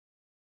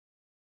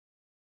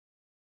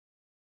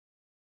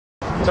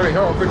Terry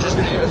Hartbridge is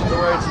going to get us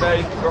underway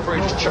today.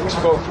 Referee just checks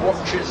both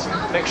watches,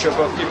 make sure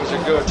both keepers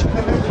are good.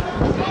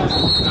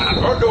 And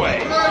underway!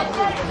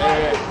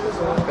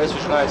 Best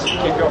Vision United,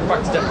 keep going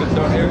back to Declan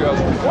Dunn. Here goes,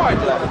 wide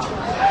left.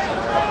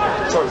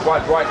 Sorry,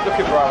 wide right,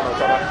 looking for Aaron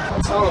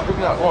O'Connor. So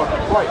looking at one,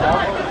 right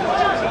down.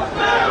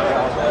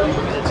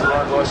 Into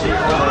line, boys.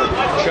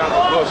 Sharp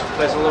close,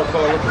 plays a low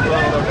ball, looking for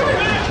Aaron O'Connor.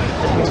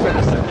 Didn't expect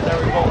the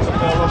secondary ball to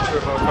fall off to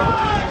him,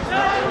 O'Connor.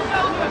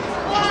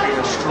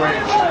 A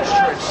strange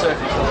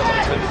surface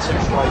between the two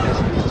strikers.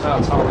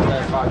 Tower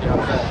there, 5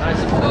 yards there. Nice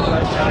and good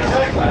leg,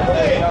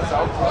 that's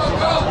out.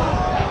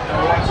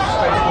 Lots of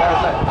space wide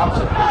left,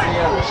 absolutely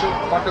the shoot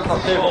back on the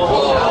table.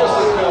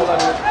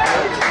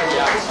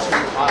 Yes, too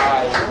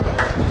high.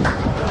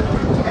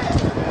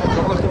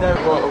 Not looking out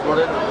what we've got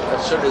in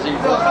as soon as he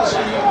runs.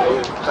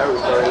 Very,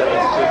 very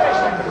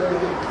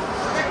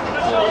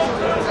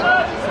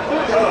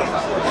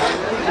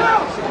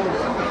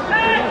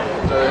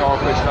Terry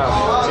Hartbridge now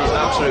sees an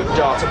absolute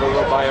dart of a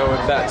run by Owen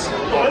Betts.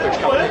 Hartbridge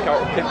can pick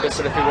out a pin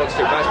missile if he wants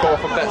to. Nice ball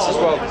from Betts as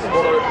well.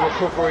 What a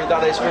recovery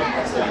that is from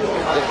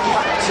the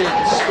team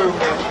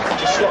Spooner.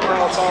 Just slot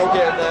out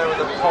getting there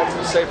and the pop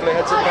safely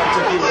heads it back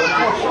to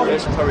Hewland.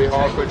 There's Terry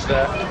Hartbridge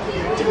there.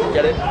 Didn't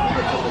get it.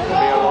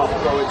 Be a long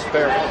throw into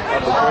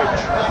Bamber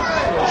Bridge.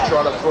 Just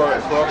trying to throw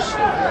it across.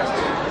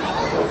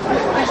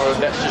 Owen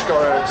Betts just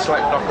got a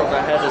slight knock on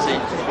the head as he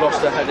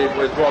lost the head in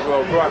with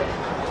Rodwell Grant.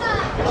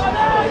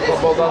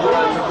 Ball down the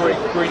line for Green.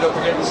 Green up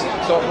against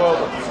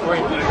Northumberland.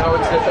 Green now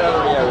into the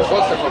penalty area.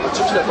 What's the cover?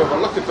 Took step over,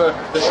 looking for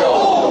the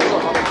shot.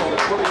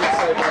 Pulling it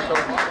safe back on.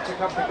 To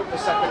come pick up the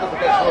second up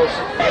against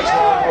Wilson. Against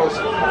Ryan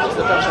Wilson. It's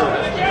the veteran.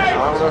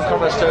 Aaron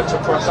O'Connor's turn to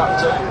press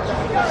Apter.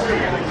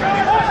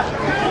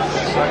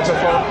 Back to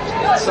front.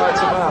 Inside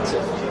to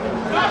Martin.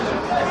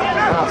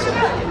 Martin.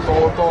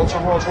 Forward ball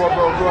towards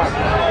Rodwell Grant.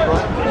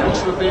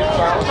 Looks for being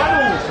fouled.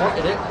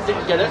 Wanted it,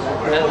 didn't get it.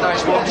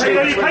 Nice one.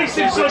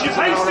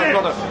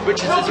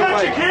 Richards is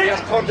away. He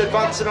has Pond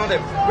advancing on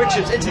him.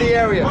 Richards into the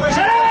area. That's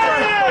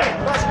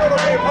got to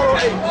be a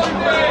penalty.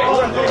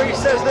 The referee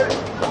says that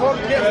Pond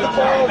gets the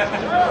ball.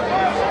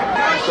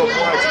 He's got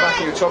wide to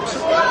Matthew Thompson.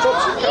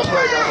 Thompson can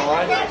play down the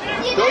line.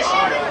 Does.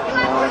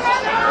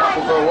 That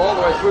will go all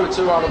the way through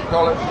to Adam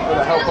Collin with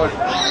a help on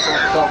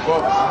Don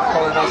Bob.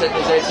 Collin has it in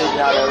his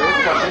 18-yard area.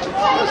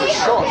 There's a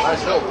shot.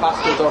 Nice little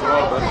pass to Don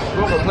Roman.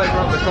 Roman playing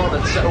around the corner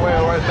and set away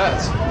away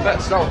Betts.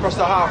 Betts now across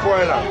the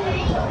halfway line.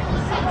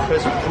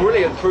 There's a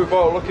brilliant through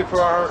ball looking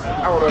for Aaron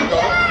O'Connor.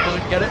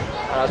 Doesn't get it.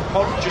 As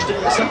Pond just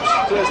intercepts,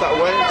 clears that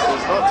away.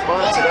 It's not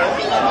mine today.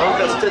 Owen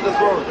Betts did the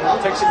throw.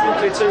 Takes it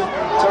quickly to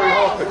Terry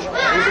Hartbridge.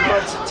 He's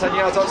advanced 10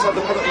 yards outside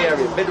the penalty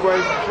area. Midway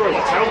through.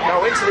 Town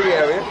now into the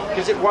area.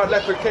 Gives it wide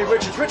left for Kane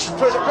Richards. Richards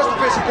plays across the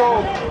face of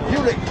goal.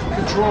 Hewlett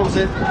controls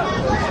it.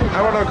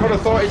 Aaron O'Connor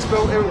thought he'd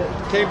spilled it.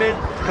 Came in,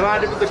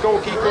 collided with the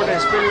goalkeeper and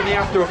it's feeling the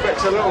after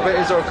effects a little bit.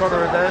 Is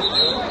O'Connor in there?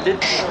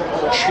 Didn't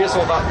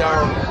chisel that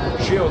down.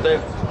 Shield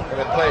him. And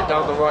then play it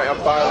down the right hand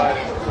byline.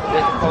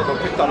 Pond will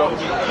pick that up.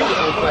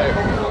 Beautiful play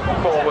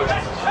forward.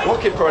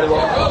 Looking for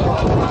anyone.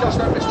 Just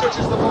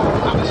stretches the ball.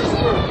 Passes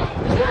through.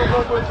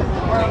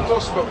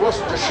 Wilson, but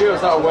Wilson just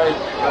shears that away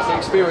as the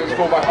experienced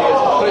fullback is.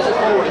 Plays it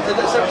forward. It's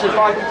intercepted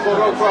by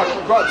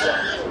Grant.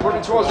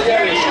 Running towards the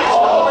area.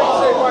 Great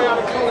save by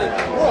Adam Collin.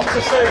 What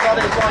a save that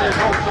is by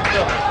Wilson.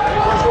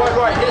 He runs wide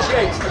right. Here's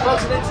Yates.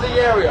 Advancing into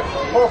the area.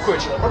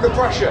 Hawkridge under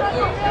pressure.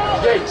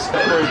 Yates.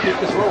 Very quick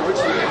as well.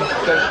 Richard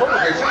then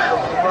probably from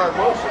Ryan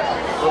Wilson.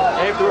 But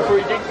the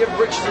referee didn't give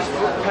Richards his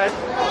front pen.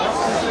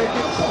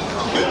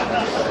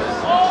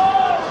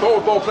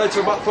 Forward ball played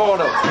to Matt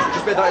Thornell.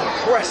 Just made that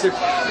impressive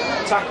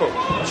tackle.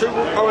 To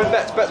Owen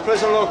Betts. Betts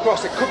plays a low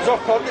cross. It comes off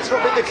Pond. It's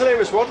not been the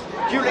clearest one.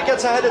 Hewlett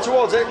gets a header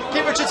towards it.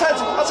 Keep Richards heads.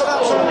 That's an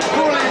absolute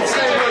brilliant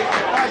save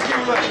by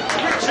Hewlett.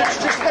 Richards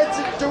just heads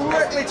it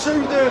directly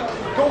to the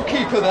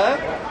goalkeeper there.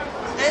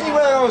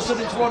 Anywhere else and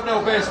it's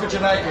 1-0 base for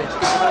United.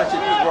 United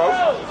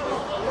throw.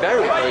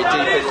 Very, very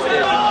deep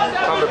in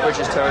Bamber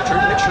Bridge's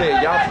territory, literally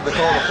a yard from the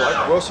corner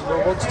flag. Wilson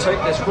will want to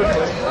take this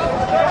quickly.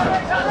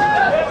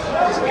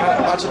 I can't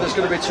imagine there's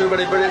going to be too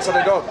many minutes on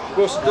it on.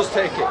 Wilson does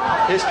take it.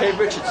 Here's Kane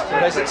Richards.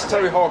 Plays it to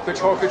Terry Hartbridge.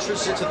 Hartbridge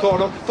shoots it to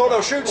Thornell.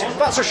 Thornell shoots.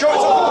 That's a shot.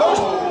 It's on the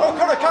post.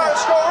 O'Connor can't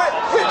score it.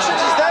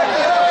 Richards is there.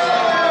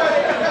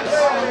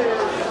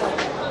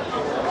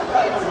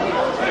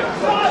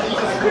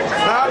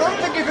 Now, I don't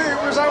think if it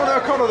was Aaron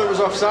O'Connor that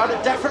was offside,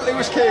 it definitely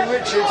was Kane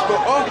Richards,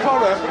 but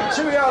O'Connor,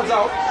 2 yards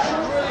out,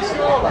 should really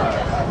score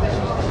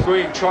that.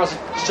 Green tries,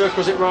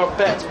 circles it round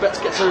Betts. Betts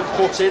gets a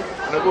foot in,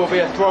 and it will be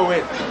a throw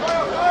in.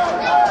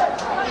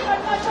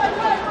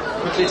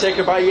 Quickly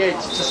taken by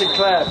Yates to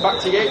Sinclair, back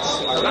to Yates,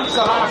 and that's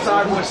the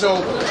half-time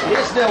whistle.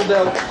 It's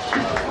 0-0.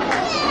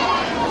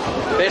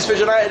 Base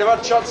United have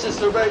had chances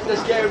to make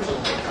this game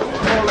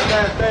fall in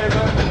their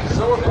favour.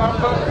 So have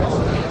Bamber.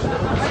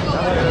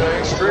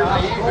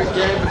 Extremely even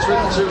game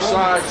between the two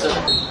sides.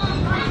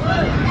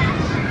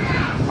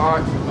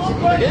 Alright,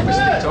 the game is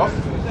kicked off.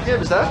 The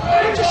game is there.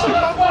 Just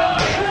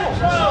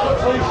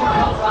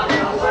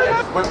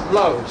Went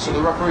low, so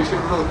the referee's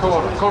given another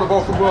corner. Corner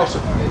ball from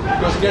Wilson.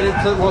 Goes again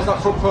towards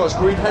that front post.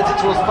 Green heads it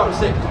towards the back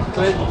stick.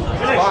 Cleared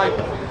by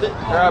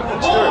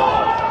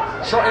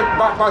Stewart. Shot in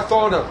back by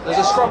Thornhill. There's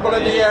a scramble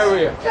in the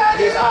area.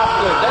 It is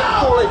Apter, then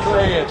fully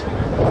cleared.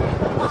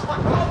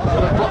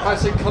 Blocked by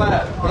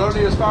Sinclair, but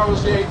only as far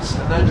as Yates,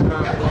 and then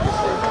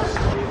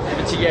give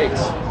it to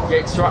Yates.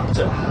 Yates to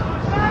Apter.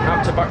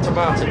 Apter back to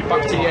Martin,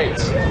 back to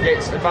Yates.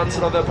 Yates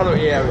advancing on the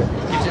penalty area.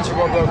 Gives it to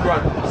Rodwell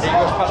Grant. He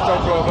goes past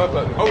John Grover,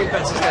 but Owen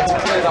Benson's there to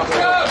clear that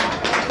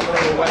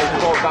one away.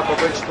 Bamber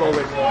Bridge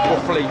throwing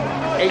roughly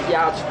 8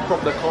 yards from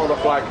the corner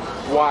flag,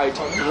 wide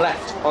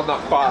left on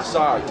that far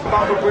side.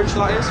 Bamber Bridge,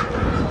 that is.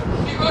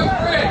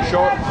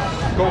 Short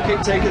goal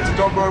kick taken to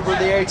Don Rover in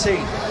the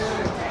 18.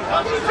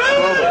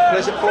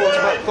 Plays it forward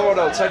to Matt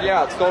Thornhill, 10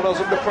 yards. Thornhill's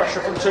under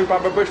pressure from two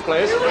Bamber Bridge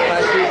players.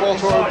 Nice through ball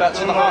to Owen Betts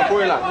on the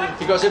halfway line.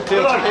 He goes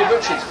infield to Kate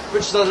Richards.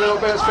 Richards has a little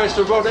bit of space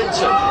to run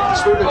into.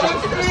 Spooner just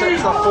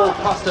intercepts that forward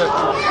pass to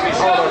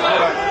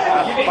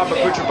Bamber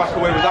Bridge and back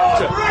away with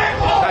Apter.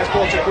 Nice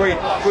ball to Green.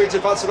 Green's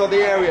advancing on the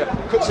area.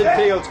 Cuts in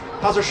field.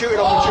 Has a shooting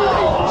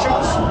opportunity.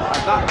 Shoots.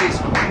 And that is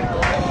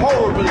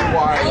horribly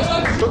wide.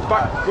 Looks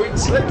back. Green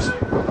slips.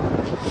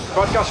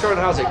 Brad Gascoigne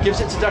has it,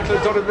 gives it to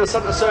Declan Dunn in the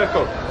centre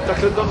circle.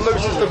 Declan Dunn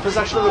loses the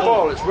possession of the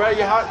ball. It's rare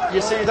you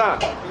see that.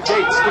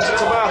 Yates gives it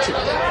to Martin.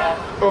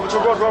 Over to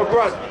Rodwell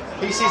Grant.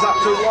 He sees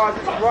Apter wide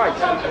right.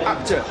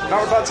 Apter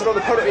now advancing on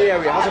the penalty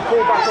area. Has a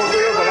pull back on the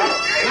overlap.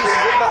 He's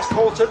in, that's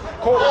Colton.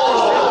 Colton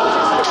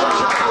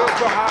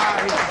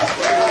behind.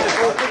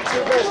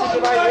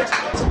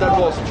 It's a dead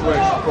ball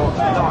situation, but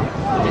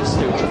that is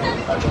stupid.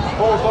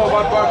 Ball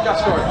by Brad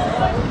Gascoigne.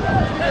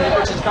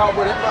 Richards can't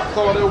win it. Matt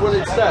Thornhill will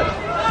instead.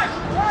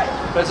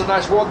 There's a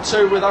nice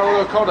 1-2 with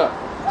Aaron O'Connor.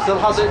 Still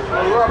has it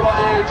right on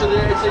the edge of the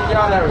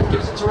 18-yard area.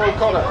 Gives it to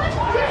O'Connor.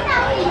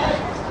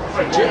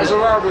 Jitters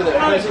around with it.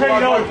 Plays it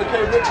wide for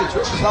Kane Richards,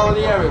 which is now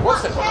in the area. 1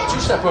 step, 2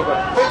 step over.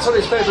 Fits on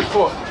his favourite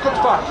foot. Cuts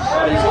back.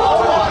 And he's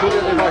locked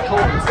brilliantly by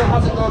Colton. Still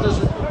has it though,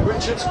 does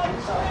Richards.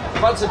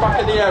 Advances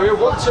back in the area.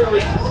 1-2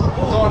 with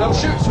Thornhill.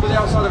 Shoots with the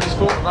outside of his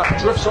foot. And that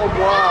drifts on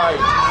wide.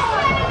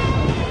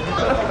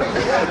 I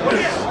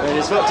mean,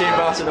 it's not Dean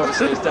Martin,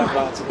 obviously, it's Dan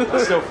Martin.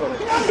 That's still funny.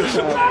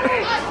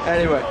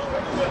 Anyway,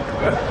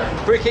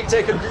 free kick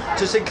taken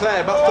to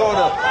Sinclair. Matt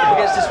Thornhill up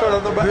against his fellow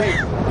number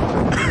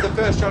 8. The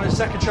first challenge,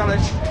 second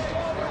challenge.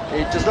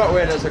 He does not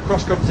win as the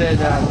cross comes in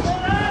and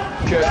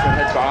Churchman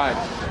heads behind.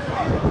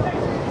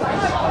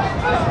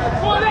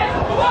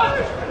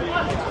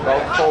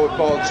 Well, forward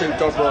ball to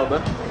Don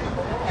Roman.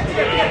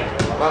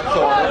 Matt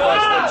Thornhill,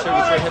 nice 1-2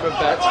 between him and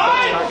Betts.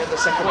 Betts can't get the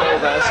second ball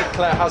there.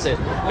 Sinclair has it.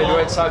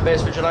 Midway inside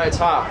base for United's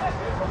half.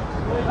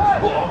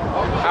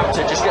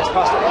 Apter just gets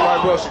past it.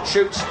 Ryan Wilson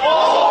shoots.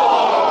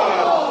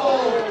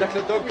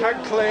 Declan Dunn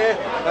can clear.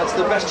 That's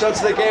the best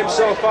chance of the game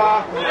so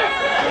far.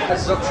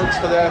 There's options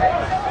for the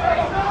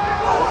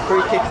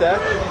free kick there.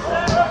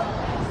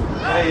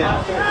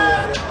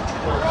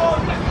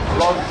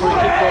 Long free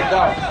kick going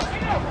down.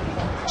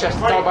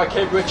 Chested down by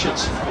Kate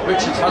Richards.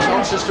 Richards has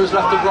options to his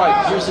left and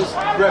right. Uses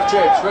Rev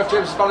James. Rev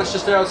James has managed to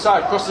stay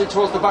outside. Crosses it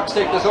towards the back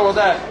stick. There's no one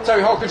there.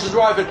 Terry Hawkins is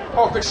driving.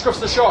 Hawkins scuffs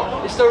the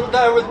shot. He's still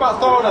there with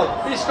Matt Thornhill.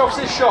 He scuffs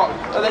his shot.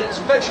 And then it's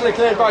eventually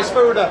cleared by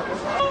Spooner.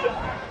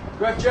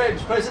 Rev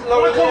James plays it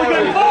low in the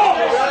area.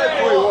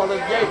 Everyone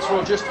and Yates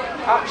will just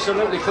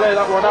absolutely clear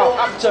that one out.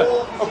 Apter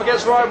up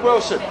against Ryan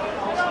Wilson.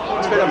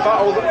 It's been a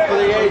battle for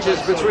the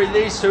ages between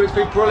these two. It's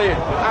been brilliant.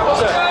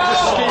 Apter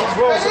just schemes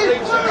Wilson,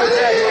 leaves the good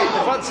edge,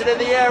 advancing in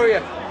the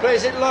area,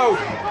 plays it low.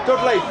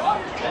 Dudley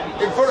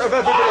in front of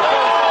everybody.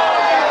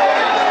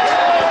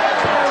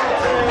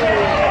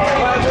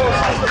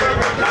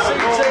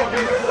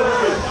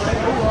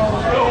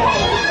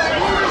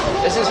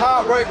 This is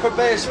heartbreak for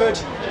Baseford.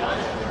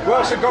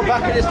 Wilson got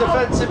back in his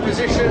defensive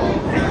position.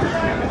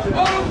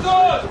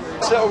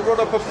 This little run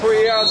up of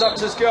 3 yards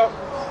Apter's got.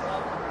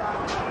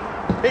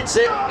 Hits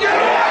it.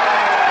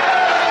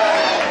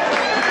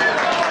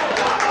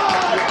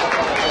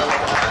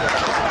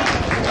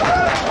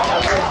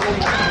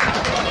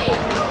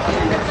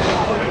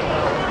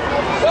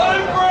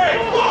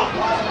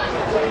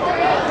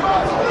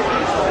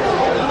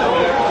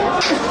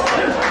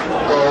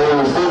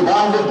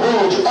 Bamber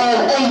Bridge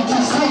on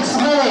 86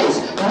 minutes.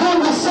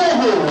 Number 7,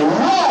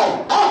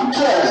 Marc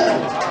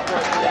Williams.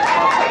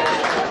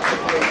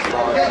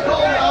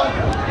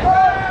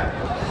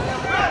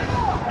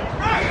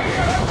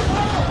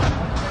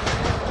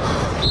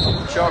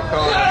 Shot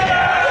call.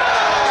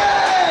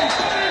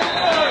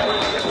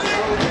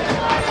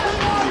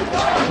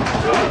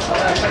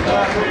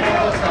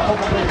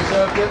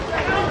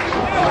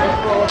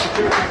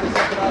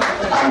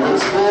 And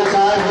it's full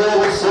time here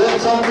with Sir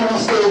Company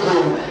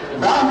Stadium.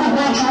 Bamber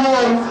Bridge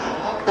 1,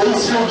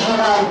 Pegswood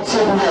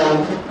United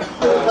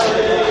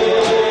 1.